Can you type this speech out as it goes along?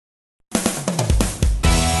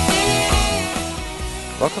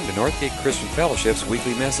Welcome to Northgate Christian Fellowship's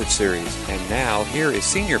weekly message series. And now, here is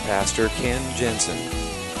Senior Pastor Ken Jensen.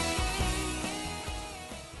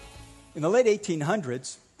 In the late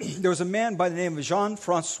 1800s, there was a man by the name of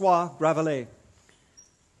Jean-Francois Gravelet,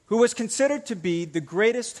 who was considered to be the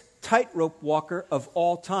greatest tightrope walker of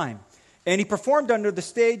all time. And he performed under the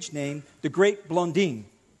stage name The Great Blondin.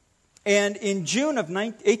 And in June of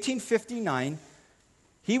 1859,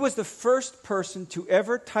 he was the first person to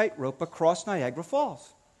ever tightrope across Niagara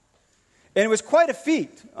Falls. And it was quite a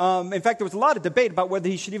feat. In fact, there was a lot of debate about whether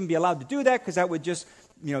he should even be allowed to do that, because that would just,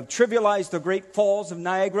 trivialize the great falls of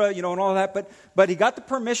Niagara, and all that. But he got the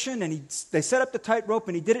permission, and they set up the tightrope,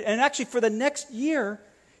 and he did it. And actually, for the next year,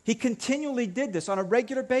 he continually did this on a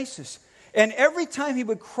regular basis. And every time he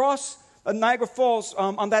would cross Niagara Falls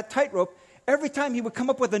on that tightrope, every time he would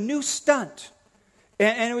come up with a new stunt.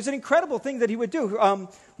 And it was an incredible thing that he would do.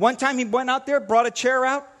 One time he went out there, brought a chair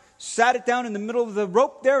out, sat it down in the middle of the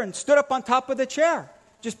rope there, and stood up on top of the chair.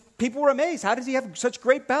 Just people were amazed. How does he have such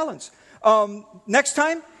great balance? Next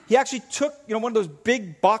time, he actually took one of those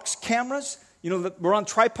big box cameras, that were on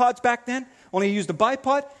tripods back then. Only he used a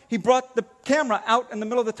bipod. He brought the camera out in the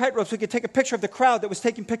middle of the tightrope so he could take a picture of the crowd that was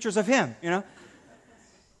taking pictures of him.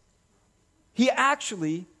 He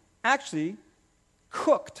actually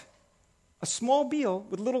cooked a small meal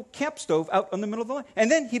with a little camp stove out in the middle of the line. And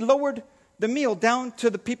then he lowered the meal down to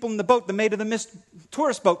the people in the boat, the Maid of the Mist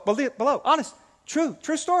tourist boat below. Honest, true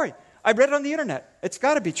story. I read it on the internet. It's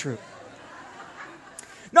got to be true.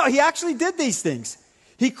 No, he actually did these things.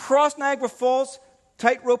 He crossed Niagara Falls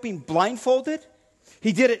tightroping blindfolded.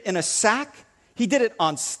 He did it in a sack. He did it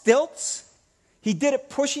on stilts. He did it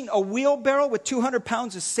pushing a wheelbarrow with 200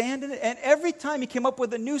 pounds of sand in it. And every time he came up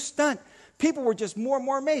with a new stunt, people were just more and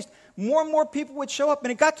more amazed. More and more people would show up.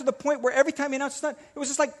 And it got to the point where every time he announced a stunt, it was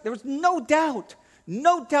just like there was no doubt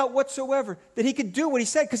whatsoever that he could do what he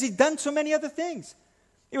said, because he'd done so many other things.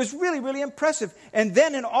 It was really, really impressive. And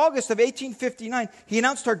then in August of 1859, he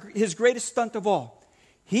announced his greatest stunt of all.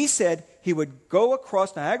 He said he would go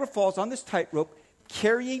across Niagara Falls on this tightrope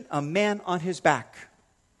carrying a man on his back.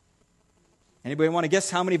 Anybody want to guess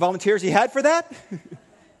how many volunteers he had for that?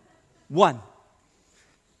 One.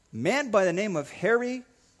 A man by the name of Harry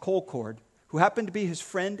Colcord, who happened to be his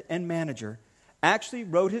friend and manager, actually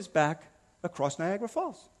rode his back across Niagara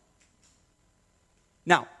Falls.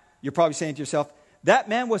 Now, you're probably saying to yourself, that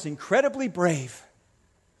man was incredibly brave.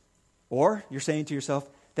 Or you're saying to yourself,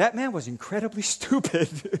 that man was incredibly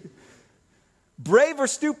stupid. Brave or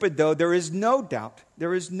stupid, though, there is no doubt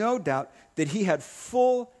that he had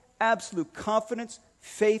full, absolute confidence,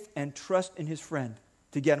 faith, and trust in his friend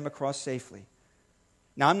to get him across safely.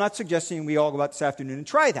 Now, I'm not suggesting we all go out this afternoon and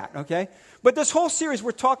try that, okay? But this whole series,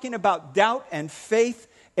 we're talking about doubt and faith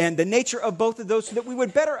and the nature of both of those so that we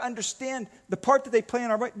would better understand the part that they play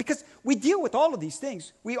in our life. Because we deal with all of these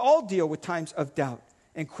things. We all deal with times of doubt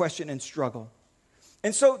and question and struggle.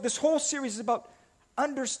 And so this whole series is about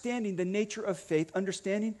understanding the nature of faith,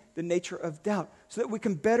 understanding the nature of doubt, so that we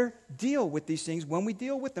can better deal with these things when we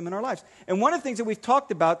deal with them in our lives. And one of the things that we've talked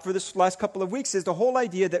about for this last couple of weeks is the whole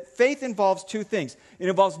idea that faith involves two things. It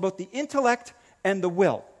involves both the intellect and the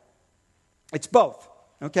will. It's both,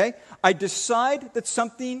 okay? I decide that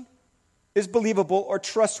something is believable or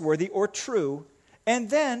trustworthy or true, and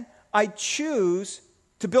then I choose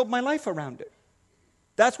to build my life around it.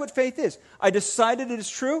 That's what faith is. I decided it is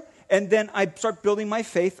true, and then I start building my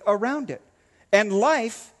faith around it. And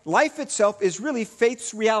life itself is really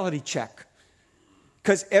faith's reality check.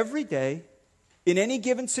 Because every day, in any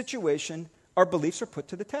given situation, our beliefs are put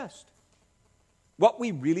to the test. What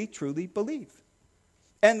we really, truly believe.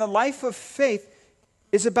 And the life of faith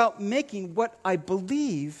is about making what I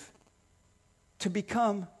believe to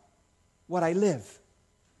become what I live.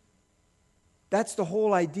 That's the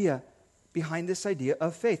whole idea behind this idea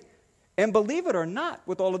of faith. And believe it or not,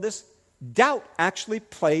 with all of this, doubt actually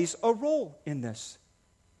plays a role in this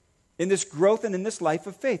growth and in this life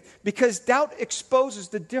of faith. Because doubt exposes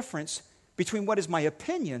the difference between what is my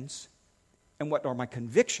opinions and what are my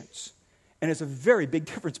convictions. And there's a very big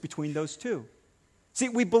difference between those two. See,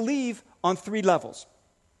 we believe on three levels.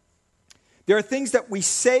 There are things that we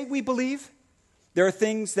say we believe, there are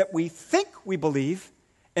things that we think we believe,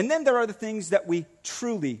 and then there are the things that we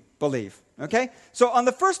truly believe, okay? So on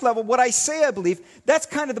the first level, what I say I believe, that's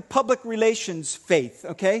kind of the public relations faith,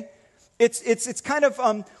 okay? It's kind of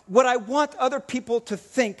what I want other people to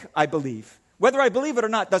think I believe. Whether I believe it or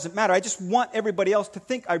not doesn't matter. I just want everybody else to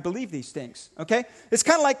think I believe these things, okay? It's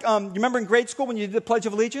kind of like, you remember in grade school when you did the Pledge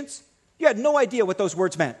of Allegiance? You had no idea what those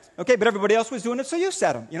words meant, okay? But everybody else was doing it, so you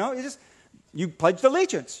said them, you pledged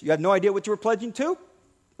allegiance. You had no idea what you were pledging to?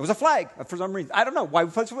 It was a flag for some reason. I don't know why.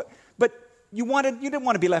 But you didn't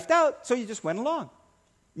want to be left out, so you just went along.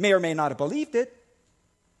 May or may not have believed it,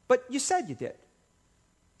 but you said you did.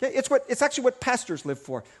 Okay? It's actually what pastors live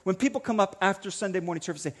for. When people come up after Sunday morning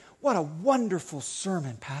service and say, "What a wonderful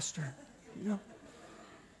sermon, Pastor."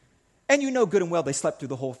 And you know good and well they slept through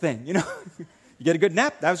the whole thing. You get a good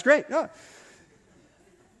nap, that was great. No.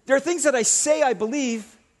 There are things that I say I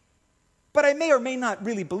believe, but I may or may not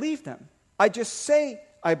really believe them. I just say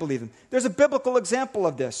I believe them. There's a biblical example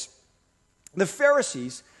of this. The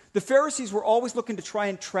Pharisees were always looking to try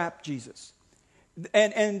and trap Jesus.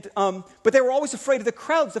 But they were always afraid of the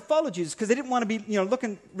crowds that followed Jesus because they didn't want to be,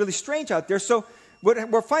 looking really strange out there. So what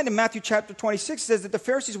we're finding in Matthew chapter 26 says that the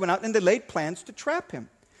Pharisees went out and they laid plans to trap him.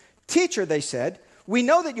 "Teacher," they said, "we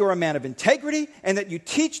know that you're a man of integrity and that you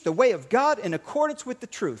teach the way of God in accordance with the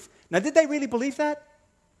truth." Now, did they really believe that?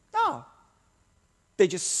 No. They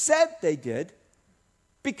just said they did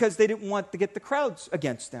because they didn't want to get the crowds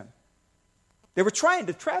against them. They were trying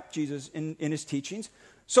to trap Jesus in his teachings,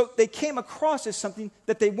 so they came across as something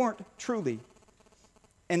that they weren't truly.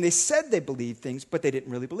 And they said they believed things, but they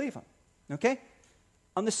didn't really believe them. Okay?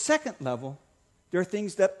 On the second level, there are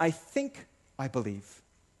things that I think I believe.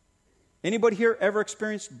 Anybody here ever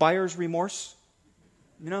experienced buyer's remorse?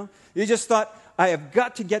 You just thought, I have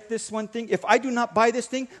got to get this one thing. If I do not buy this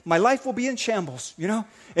thing, my life will be in shambles, And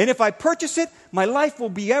if I purchase it, my life will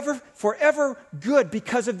be forever good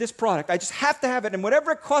because of this product. I just have to have it. And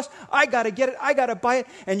whatever it costs, I got to get it. I got to buy it.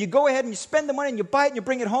 And you go ahead and you spend the money and you buy it and you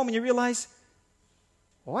bring it home and you realize,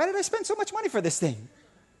 why did I spend so much money for this thing?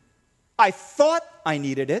 I thought I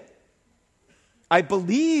needed it. I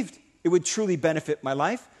believed it would truly benefit my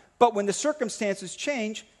life. But when the circumstances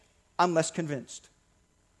change, I'm less convinced.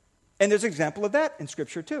 And there's an example of that in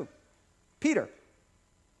Scripture too. Peter,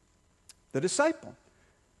 the disciple.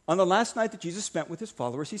 On the last night that Jesus spent with his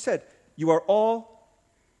followers, he said, "You are all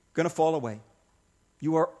going to fall away.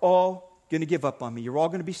 You are all going to give up on me. You're all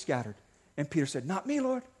going to be scattered." And Peter said, "Not me,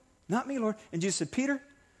 Lord. Not me, Lord." And Jesus said, "Peter,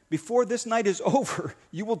 before this night is over,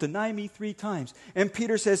 you will deny me 3 times. And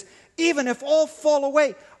Peter says, "Even if all fall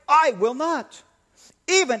away, I will not.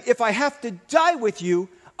 Even if I have to die with you,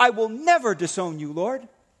 I will never disown you, Lord."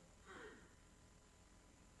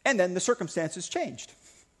 And then the circumstances changed.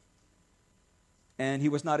 And he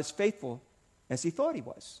was not as faithful as he thought he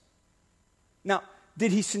was. Now,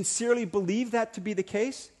 did he sincerely believe that to be the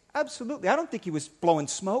case? Absolutely. I don't think he was blowing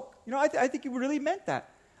smoke. I think he really meant that.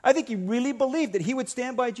 I think he really believed that he would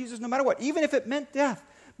stand by Jesus no matter what, even if it meant death.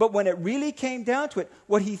 But when it really came down to it,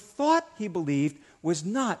 what he thought he believed was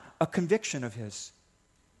not a conviction of his.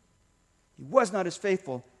 He was not as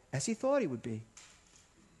faithful as he thought he would be.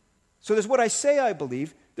 So there's what I say I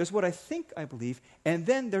believe, there's what I think I believe, and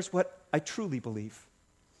then there's what I truly believe.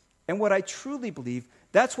 And what I truly believe,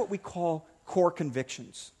 that's what we call core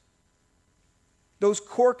convictions. Those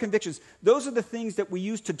core convictions, those are the things that we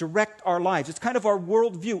use to direct our lives. It's kind of our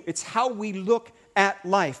worldview. It's how we look at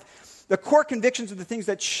life. The core convictions are the things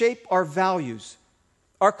that shape our values.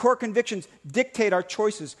 Our core convictions dictate our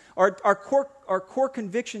choices. Our core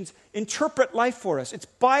convictions interpret life for us. It's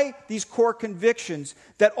by these core convictions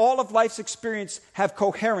that all of life's experience have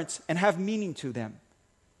coherence and have meaning to them.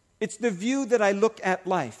 It's the view that I look at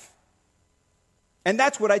life. And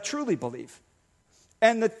that's what I truly believe.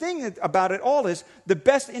 And the thing about it all is the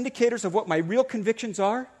best indicators of what my real convictions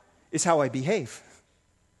are is how I behave.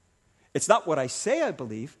 It's not what I say I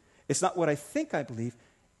believe. It's not what I think I believe.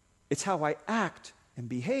 It's how I act and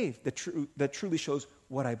behave that truly shows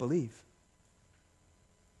what I believe.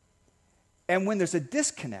 And when there's a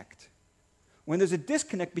disconnect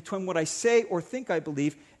between what I say or think I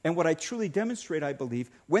believe and what I truly demonstrate I believe,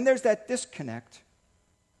 when there's that disconnect,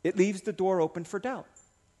 it leaves the door open for doubt.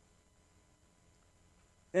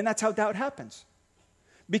 And that's how doubt happens.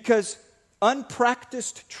 Because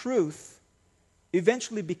unpracticed truth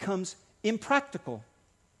eventually becomes impractical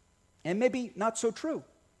and maybe not so true.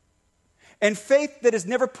 And faith that is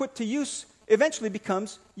never put to use eventually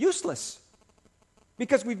becomes useless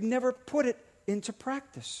because we've never put it into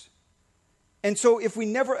practice. And so if we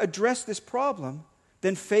never address this problem,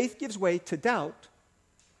 then faith gives way to doubt,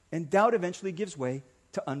 and doubt eventually gives way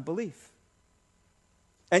to unbelief.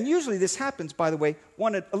 And usually this happens, by the way,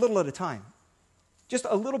 a little at a time. Just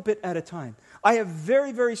a little bit at a time. I have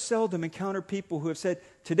very, very seldom encountered people who have said,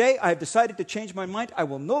 "Today I have decided to change my mind. I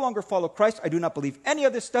will no longer follow Christ. I do not believe any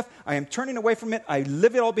of this stuff. I am turning away from it. I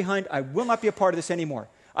live it all behind. I will not be a part of this anymore."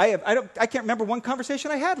 I can't remember one conversation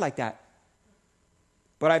I had like that.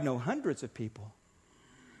 But I've known hundreds of people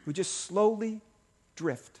who just slowly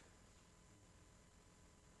drift.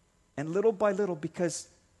 And little by little, because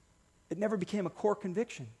It never became a core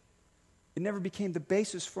conviction. It never became the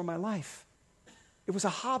basis for my life. It was a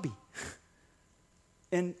hobby.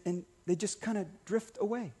 And they just kind of drift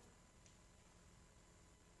away.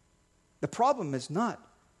 The problem is not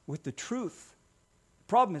with the truth. The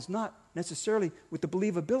problem is not necessarily with the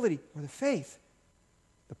believability or the faith.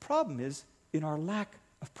 The problem is in our lack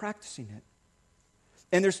of practicing it.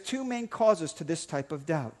 And there's two main causes to this type of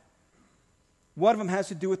doubt. One of them has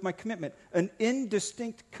to do with my commitment. An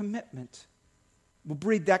indistinct commitment will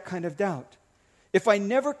breed that kind of doubt. If I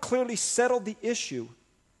never clearly settle the issue,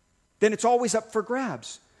 then it's always up for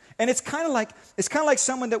grabs. And it's kind of like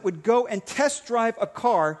someone that would go and test drive a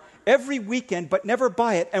car every weekend but never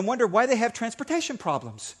buy it and wonder why they have transportation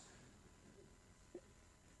problems.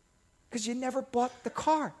 Because you never bought the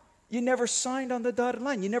car. You never signed on the dotted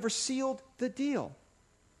line. You never sealed the deal.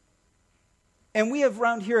 And we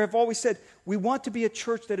around here have always said we want to be a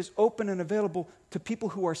church that is open and available to people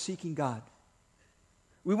who are seeking God.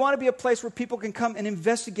 We want to be a place where people can come and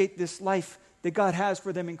investigate this life that God has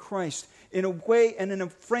for them in Christ in a way and in a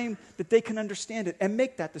frame that they can understand it and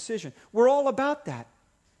make that decision. We're all about that.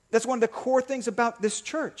 That's one of the core things about this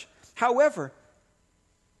church. However,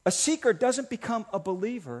 a seeker doesn't become a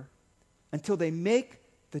believer until they make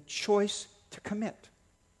the choice to commit.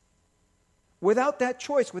 Without that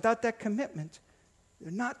choice, without that commitment,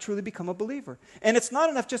 they're not truly become a believer. And it's not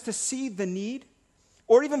enough just to see the need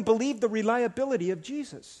or even believe the reliability of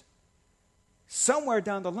Jesus. Somewhere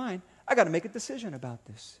down the line, I got to make a decision about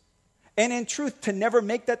this. And in truth, to never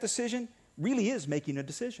make that decision really is making a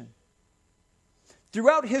decision.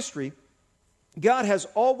 Throughout history, God has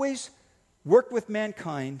always worked with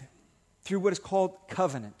mankind through what is called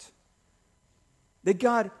covenant. That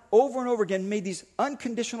God, over and over again, made these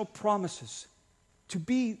unconditional promises to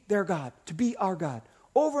be their God, to be our God,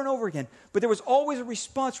 over and over again. But there was always a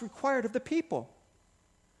response required of the people.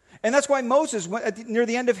 And that's why Moses, near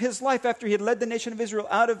the end of his life, after he had led the nation of Israel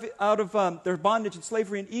out of their bondage and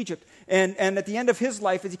slavery in Egypt, and at the end of his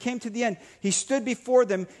life, as he came to the end, he stood before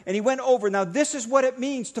them and he went over, now this is what it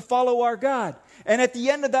means to follow our God. And at the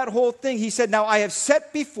end of that whole thing, he said, now I have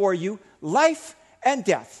set before you life and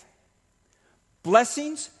death,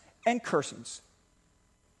 blessings and cursings.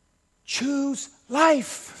 Choose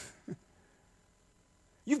life.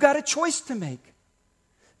 You've got a choice to make.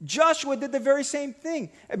 Joshua did the very same thing.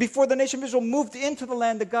 Before the nation of Israel moved into the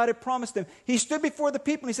land that God had promised them, he stood before the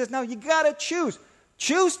people and he says, now you got to choose.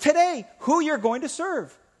 Choose today who you're going to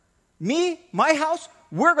serve. Me, my house,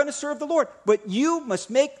 we're going to serve the Lord. But you must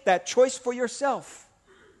make that choice for yourself.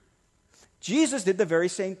 Jesus did the very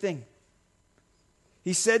same thing.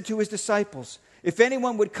 He said to his disciples, if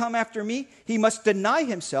anyone would come after me, he must deny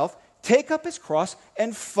himself, take up his cross,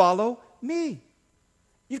 and follow me.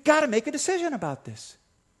 You've got to make a decision about this.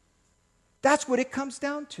 That's what it comes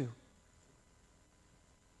down to.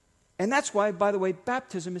 And that's why, by the way,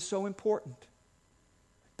 baptism is so important.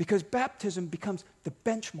 Because baptism becomes the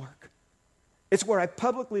benchmark. It's where I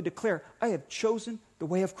publicly declare, I have chosen the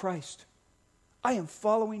way of Christ. I am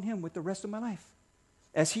following him with the rest of my life.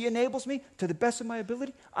 As he enables me to the best of my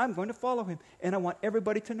ability, I'm going to follow him. And I want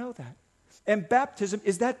everybody to know that. And baptism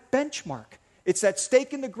is that benchmark. It's that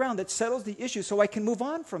stake in the ground that settles the issue so I can move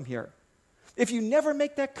on from here. If you never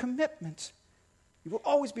make that commitment, you will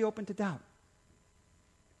always be open to doubt.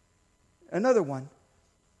 Another one,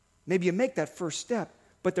 maybe you make that first step,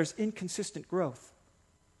 but there's inconsistent growth.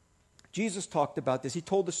 Jesus talked about this. He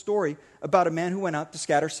told the story about a man who went out to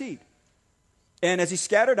scatter seed. And as he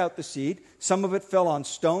scattered out the seed, some of it fell on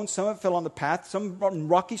stones, some of it fell on the path, some on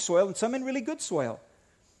rocky soil, and some in really good soil.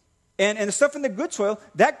 And the stuff in the good soil,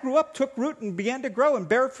 that grew up, took root, and began to grow and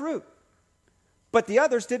bear fruit. But the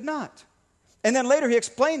others did not. And then later he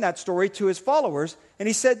explained that story to his followers, and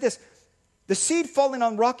he said this, the seed falling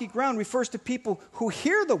on rocky ground refers to people who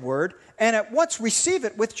hear the word and at once receive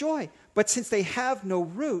it with joy. But since they have no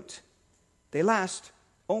root, they last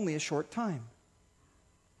only a short time.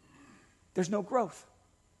 There's no growth.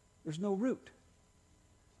 There's no root.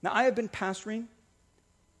 Now, I have been pastoring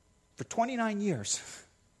for 29 years,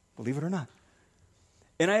 believe it or not.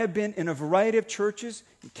 And I have been in a variety of churches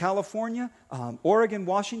in California, Oregon,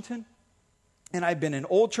 Washington. And I've been in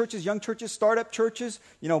old churches, young churches, startup churches,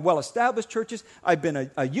 well-established churches. I've been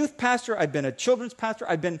a youth pastor. I've been a children's pastor.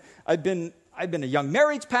 I've been a young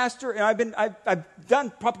marrieds pastor. And I've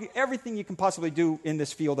done probably everything you can possibly do in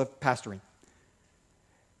this field of pastoring.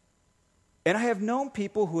 And I have known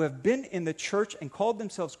people who have been in the church and called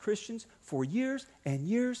themselves Christians for years and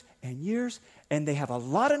years and years, and they have a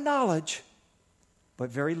lot of knowledge, but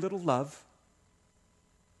very little love,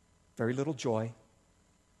 very little joy,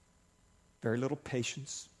 very little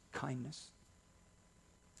patience, kindness.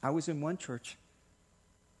 I was in one church,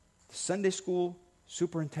 the Sunday school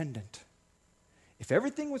superintendent. If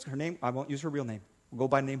everything was, her name, I won't use her real name, we'll go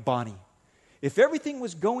by the name Bonnie. If everything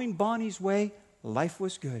was going Bonnie's way, life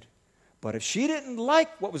was good. But if she didn't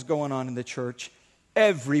like what was going on in the church,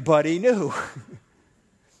 everybody knew.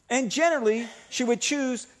 And generally, she would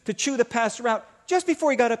choose to chew the pastor out just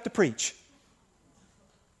before he got up to preach.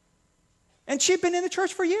 And she'd been in the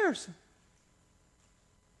church for years.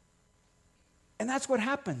 And that's what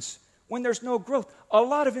happens when there's no growth. A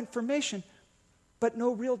lot of information, but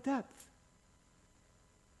no real depth.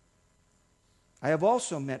 I have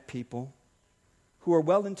also met people who are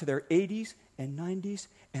well into their 80s and 90s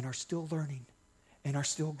and are still learning and are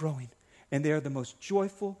still growing. And they are the most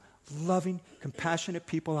joyful, loving, compassionate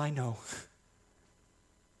people I know.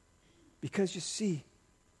 Because you see,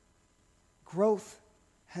 growth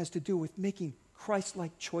has to do with making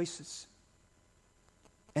Christ-like choices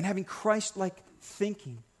and having Christ-like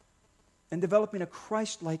thinking and developing a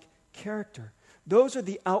Christ-like character. Those are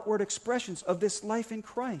the outward expressions of this life in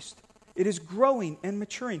Christ. It is growing and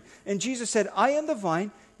maturing. And Jesus said, I am the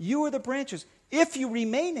vine, you are the branches. If you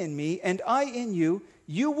remain in me and I in you,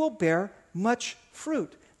 you will bear much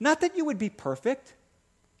fruit. Not that you would be perfect,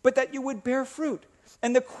 but that you would bear fruit.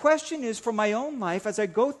 And the question is for my own life as I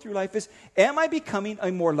go through life is, am I becoming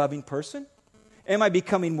a more loving person? Am I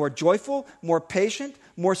becoming more joyful, more patient,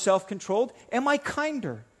 more self-controlled? Am I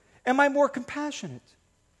kinder? Am I more compassionate?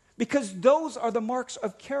 Because those are the marks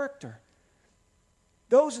of character.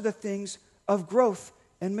 Those are the things of growth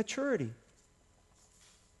and maturity.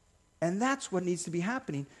 And that's what needs to be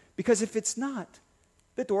happening, because if it's not,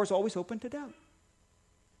 the door is always open to doubt.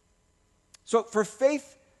 So for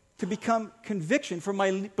faith to become conviction, for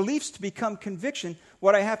my beliefs to become conviction,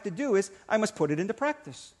 what I have to do is I must put it into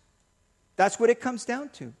practice. That's what it comes down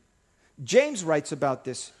to. James writes about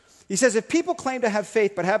this. He says, if people claim to have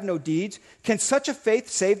faith but have no deeds, can such a faith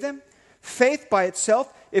save them? Faith by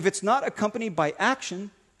itself, if it's not accompanied by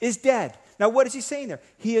action, is dead. Now, what is he saying there?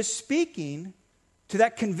 He is speaking to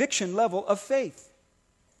that conviction level of faith.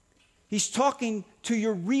 He's talking to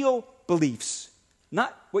your real beliefs,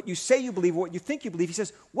 not what you say you believe or what you think you believe. He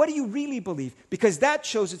says, what do you really believe? Because that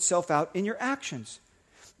shows itself out in your actions.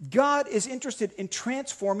 God is interested in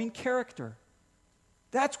transforming character.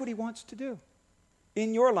 That's what he wants to do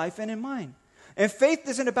in your life and in mine. And faith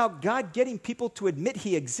isn't about God getting people to admit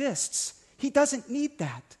he exists. He doesn't need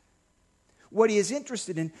that. What he is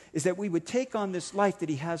interested in is that we would take on this life that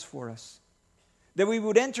he has for us. That we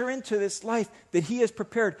would enter into this life that he has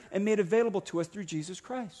prepared and made available to us through Jesus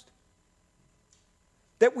Christ.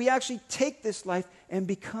 That we actually take this life and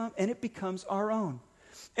it becomes our own.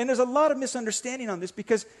 And there's a lot of misunderstanding on this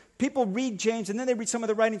because people read James and then they read some of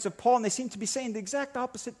the writings of Paul and they seem to be saying the exact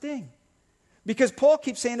opposite thing. Because Paul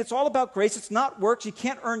keeps saying it's all about grace, it's not works, you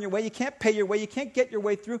can't earn your way, you can't pay your way, you can't get your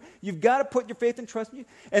way through, you've got to put your faith and trust in you.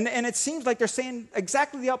 And it seems like they're saying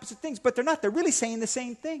exactly the opposite things, but they're not. They're really saying the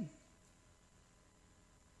same thing.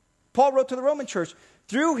 Paul wrote to the Roman church,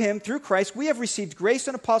 through him, through Christ, we have received grace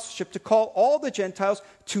and apostleship to call all the Gentiles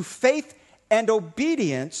to faith and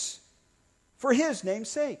obedience for his name's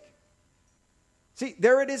sake. See,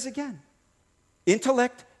 there it is again.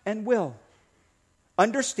 Intellect and will.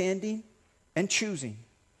 Understanding and choosing.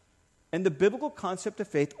 And the biblical concept of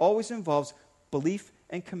faith always involves belief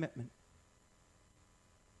and commitment.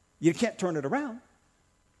 You can't turn it around.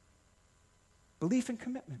 Belief and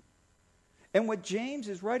commitment. And what James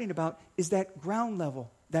is writing about is that ground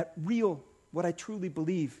level, that real, what I truly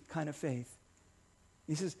believe kind of faith.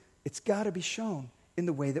 He says, it's got to be shown in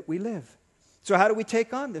the way that we live. So how do we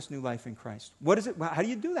take on this new life in Christ? What is it? How do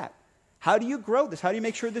you do that? How do you grow this? How do you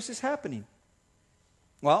make sure this is happening?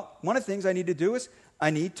 Well, one of the things I need to do is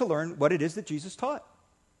I need to learn what it is that Jesus taught.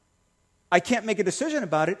 I can't make a decision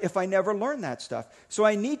about it if I never learn that stuff. So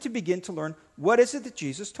I need to begin to learn what is it that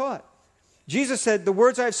Jesus taught. Jesus said, the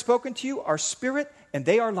words I have spoken to you are spirit and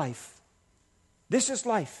they are life. This is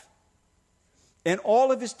life. And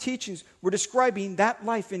all of his teachings were describing that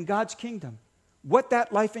life in God's kingdom, what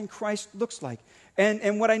that life in Christ looks like.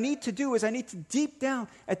 And what I need to do is I need to deep down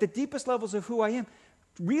at the deepest levels of who I am,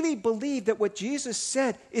 really believe that what Jesus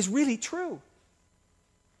said is really true.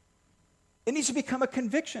 It needs to become a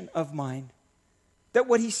conviction of mine that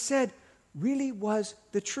what he said really was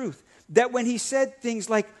the truth. That when he said things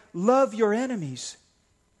like, love your enemies,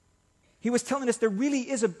 he was telling us there really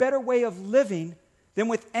is a better way of living than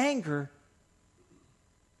with anger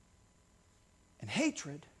and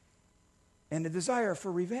hatred and a desire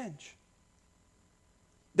for revenge.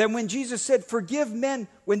 That when Jesus said, forgive men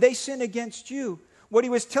when they sin against you, what he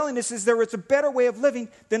was telling us is there is a better way of living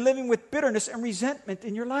than living with bitterness and resentment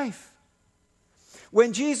in your life.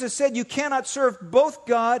 When Jesus said you cannot serve both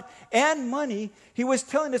God and money, he was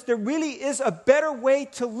telling us there really is a better way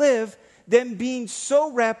to live than being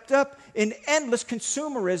so wrapped up in endless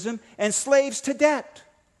consumerism and slaves to debt.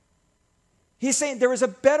 He's saying there is a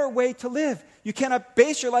better way to live. You cannot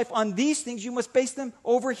base your life on these things. You must base them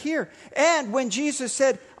over here. And when Jesus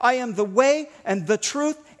said, I am the way and the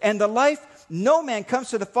truth and the life, no man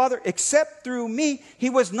comes to the Father except through me, he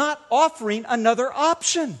was not offering another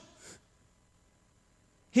option.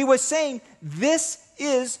 He was saying, this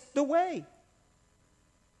is the way.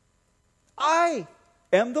 I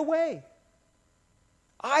am the way.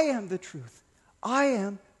 I am the truth. I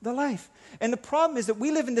am the life. And the problem is that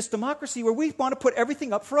we live in this democracy where we want to put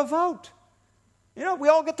everything up for a vote. You know, we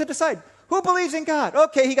all get to decide. Who believes in God?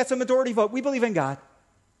 Okay, he got some majority vote. We believe in God.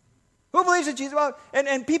 Who believes in Jesus? Well,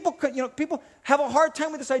 and people, people have a hard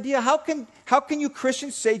time with this idea. How can you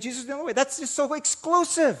Christians say Jesus is the only way? That's just so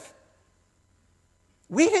exclusive.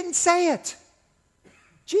 We didn't say it.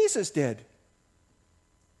 Jesus did.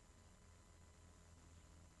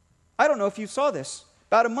 I don't know if you saw this.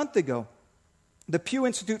 About a month ago, the Pew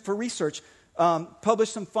Institute for Research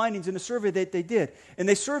published some findings in a survey that they did. And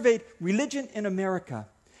they surveyed religion in America,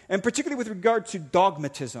 and particularly with regard to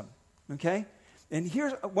dogmatism. Okay? And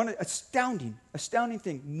here's one astounding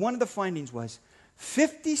thing. One of the findings was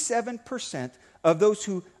 57% of those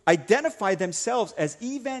who identify themselves as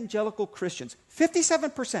evangelical Christians,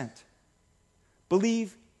 57%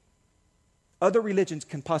 believe other religions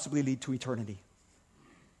can possibly lead to eternity.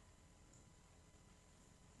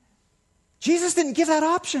 Jesus didn't give that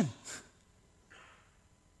option.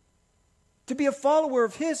 To be a follower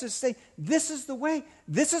of his is to say, this is the way,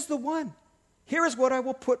 this is the one. Here is what I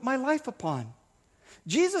will put my life upon.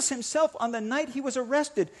 Jesus himself, on the night he was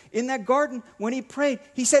arrested in that garden when he prayed,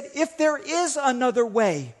 he said, if there is another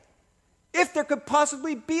way, if there could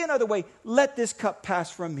possibly be another way, let this cup pass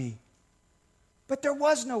from me. But there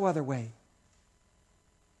was no other way.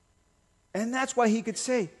 And that's why he could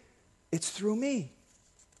say, it's through me.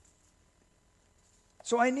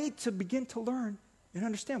 So I need to begin to learn and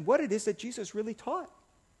understand what it is that Jesus really taught.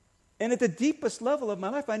 And at the deepest level of my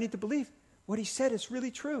life, I need to believe what he said is really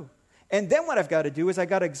true. And then what I've got to do is I've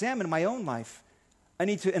got to examine my own life. I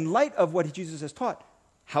need to, in light of what Jesus has taught,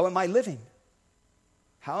 how am I living?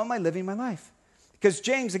 How am I living my life? Because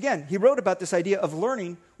James, again, he wrote about this idea of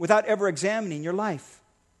learning without ever examining your life.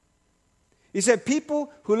 He said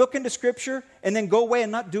people who look into Scripture and then go away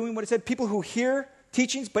and not doing what it said, people who hear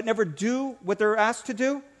teachings but never do what they're asked to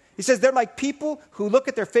do. He says they're like people who look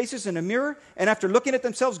at their faces in a mirror and after looking at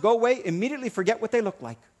themselves go away, immediately forget what they look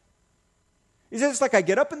like. He says it's like I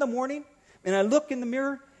get up in the morning and I look in the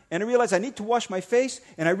mirror and I realize I need to wash my face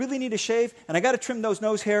and I really need to shave and I got to trim those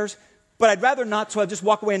nose hairs, but I'd rather not, so I'll just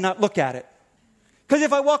walk away and not look at it. Because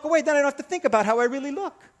if I walk away, then I don't have to think about how I really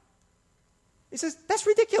look. He says, that's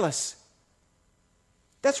ridiculous.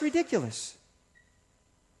 That's ridiculous.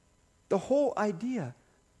 The whole idea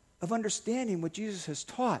of understanding what Jesus has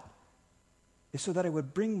taught is so that I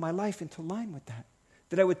would bring my life into line with that.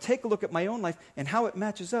 That I would take a look at my own life and how it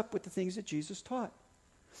matches up with the things that Jesus taught.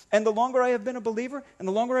 And the longer I have been a believer and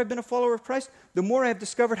the longer I've been a follower of Christ, the more I have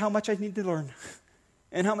discovered how much I need to learn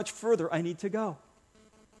and how much further I need to go.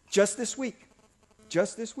 Just this week,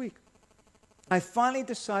 I finally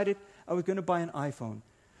decided I was going to buy an iPhone.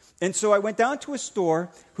 And so I went down to a store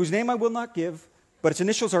whose name I will not give, but its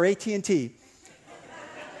initials are AT&T.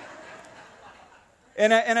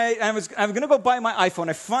 And I was going to go buy my iPhone.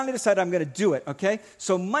 I finally decided I'm going to do it, okay?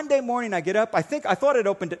 So Monday morning I get up. I thought it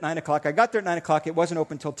opened at 9 o'clock. I got there at 9 o'clock. It wasn't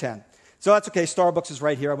open until 10. So that's okay. Starbucks is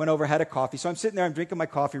right here. I went over, had a coffee. So I'm sitting there, I'm drinking my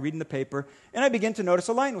coffee, reading the paper, and I begin to notice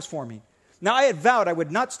a line was forming. Now, I had vowed I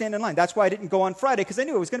would not stand in line. That's why I didn't go on Friday, because I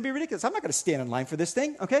knew it was going to be ridiculous. I'm not going to stand in line for this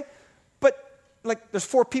thing, okay? But, there's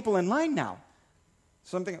 4 people in line now.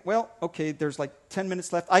 So I'm thinking, well, okay, there's 10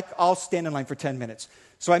 minutes left. I'll stand in line for 10 minutes.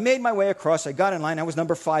 So I made my way across. I got in line. I was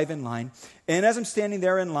number 5 in line. And as I'm standing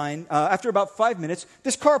there in line, after about 5 minutes,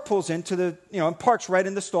 this car pulls into and parks right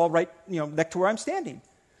in the stall, right, next to where I'm standing.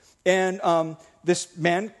 And this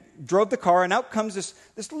man drove the car, and out comes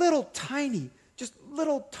this little tiny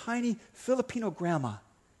Filipino grandma.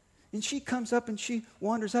 And she comes up, and she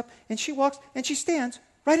wanders up, and she walks, and she stands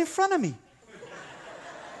right in front of me.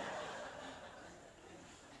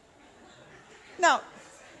 Now,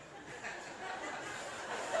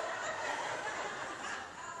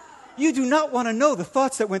 you do not want to know the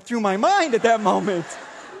thoughts that went through my mind at that moment.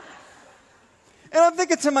 And I'm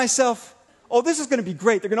thinking to myself, oh, this is going to be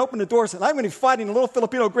great. They're going to open the doors, and I'm going to be fighting a little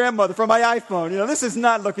Filipino grandmother for my iPhone. This is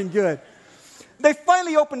not looking good. They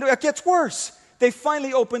finally opened, it gets worse. They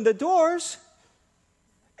finally opened the doors,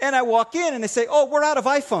 And I walk in and they say, oh, we're out of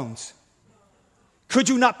iPhones. Could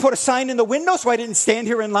you not put a sign in the window so I didn't stand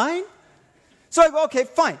here in line? So I go, okay,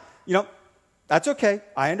 fine. That's okay.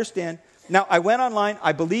 I understand. Now, I went online.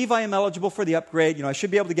 I believe I am eligible for the upgrade. I should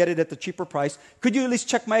be able to get it at the cheaper price. Could you at least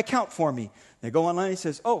check my account for me? They go online and he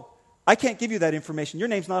says, oh, I can't give you that information. Your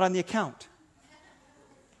name's not on the account.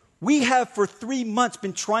 We have for 3 months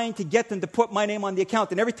been trying to get them to put my name on the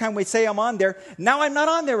account. And every time we say I'm on there, now I'm not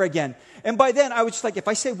on there again. And by then, I was just like, if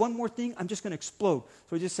I say one more thing, I'm just going to explode.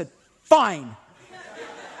 So I just said, fine.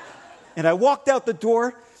 And I walked out the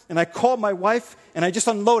door, and I called my wife, and I just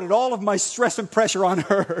unloaded all of my stress and pressure on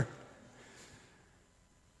her.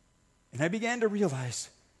 And I began to realize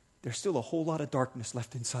there's still a whole lot of darkness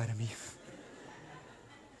left inside of me.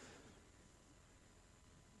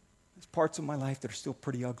 There's parts of my life that are still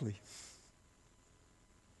pretty ugly,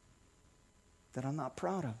 that I'm not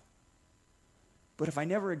proud of. But if I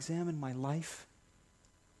never examine my life,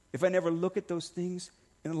 if I never look at those things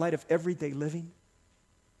in the light of everyday living,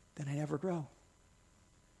 then I never grow.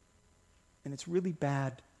 And it's really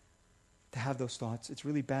bad to have those thoughts. It's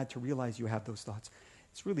really bad to realize you have those thoughts.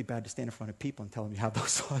 It's really bad to stand in front of people and tell them you have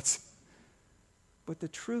those thoughts. But the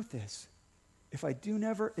truth is, if I don't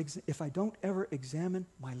ever examine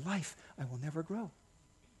my life, I will never grow.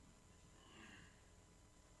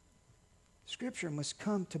 Scripture must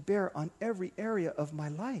come to bear on every area of my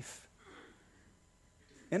life.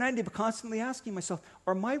 And I need to be constantly asking myself,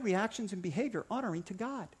 are my reactions and behavior honoring to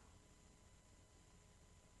God?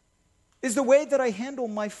 Is the way that I handle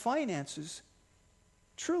my finances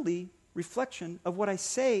truly reflection of what I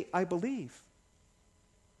say I believe?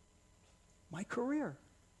 My career,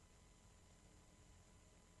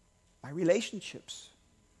 my relationships.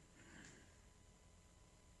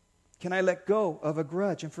 Can I let go of a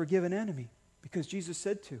grudge and forgive an enemy because Jesus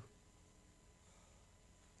said to?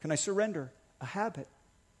 Can I surrender a habit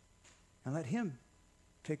and let Him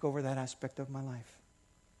take over that aspect of my life?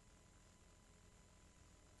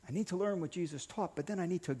 I need to learn what Jesus taught, but then I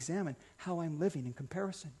need to examine how I'm living in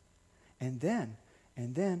comparison. And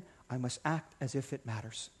then I must act as if it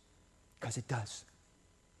matters. Because it does.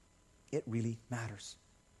 It really matters.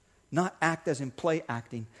 Not act as in play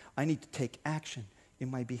acting. I need to take action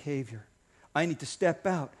in my behavior. I need to step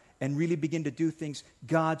out and really begin to do things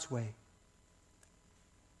God's way.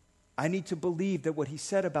 I need to believe that what He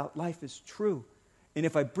said about life is true. And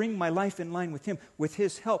if I bring my life in line with Him, with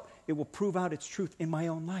His help, it will prove out its truth in my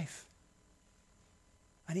own life.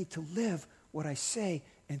 I need to live what I say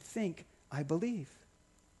and think I believe.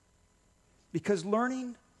 Because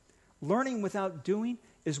learning without doing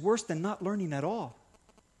is worse than not learning at all.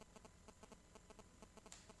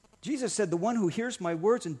 Jesus said, the one who hears my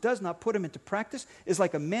words and does not put them into practice is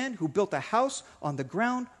like a man who built a house on the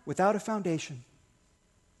ground without a foundation.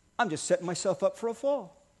 I'm just setting myself up for a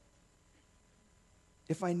fall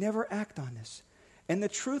if I never act on this. And the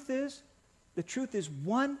truth is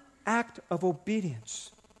one act of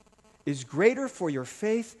obedience is greater for your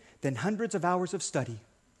faith than hundreds of hours of study.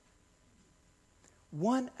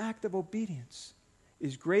 One act of obedience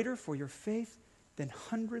is greater for your faith than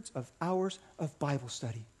hundreds of hours of Bible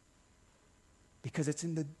study. Because it's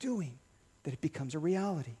in the doing that it becomes a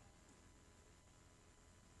reality.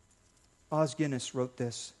 Os Guinness wrote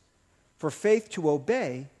this: for faith to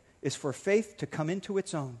obey is for faith to come into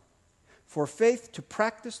its own. For faith to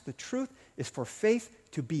practice the truth is for faith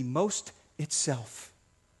to be most itself.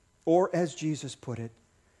 Or as Jesus put it,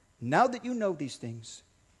 now that you know these things,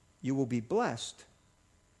 you will be blessed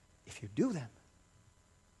if you do them.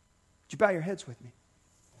 Would you bow your heads with me?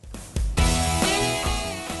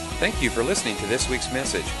 Thank you for listening to this week's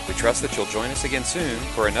message. We trust that you'll join us again soon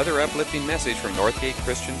for another uplifting message from Northgate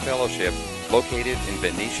Christian Fellowship, located in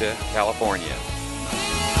Benicia, California.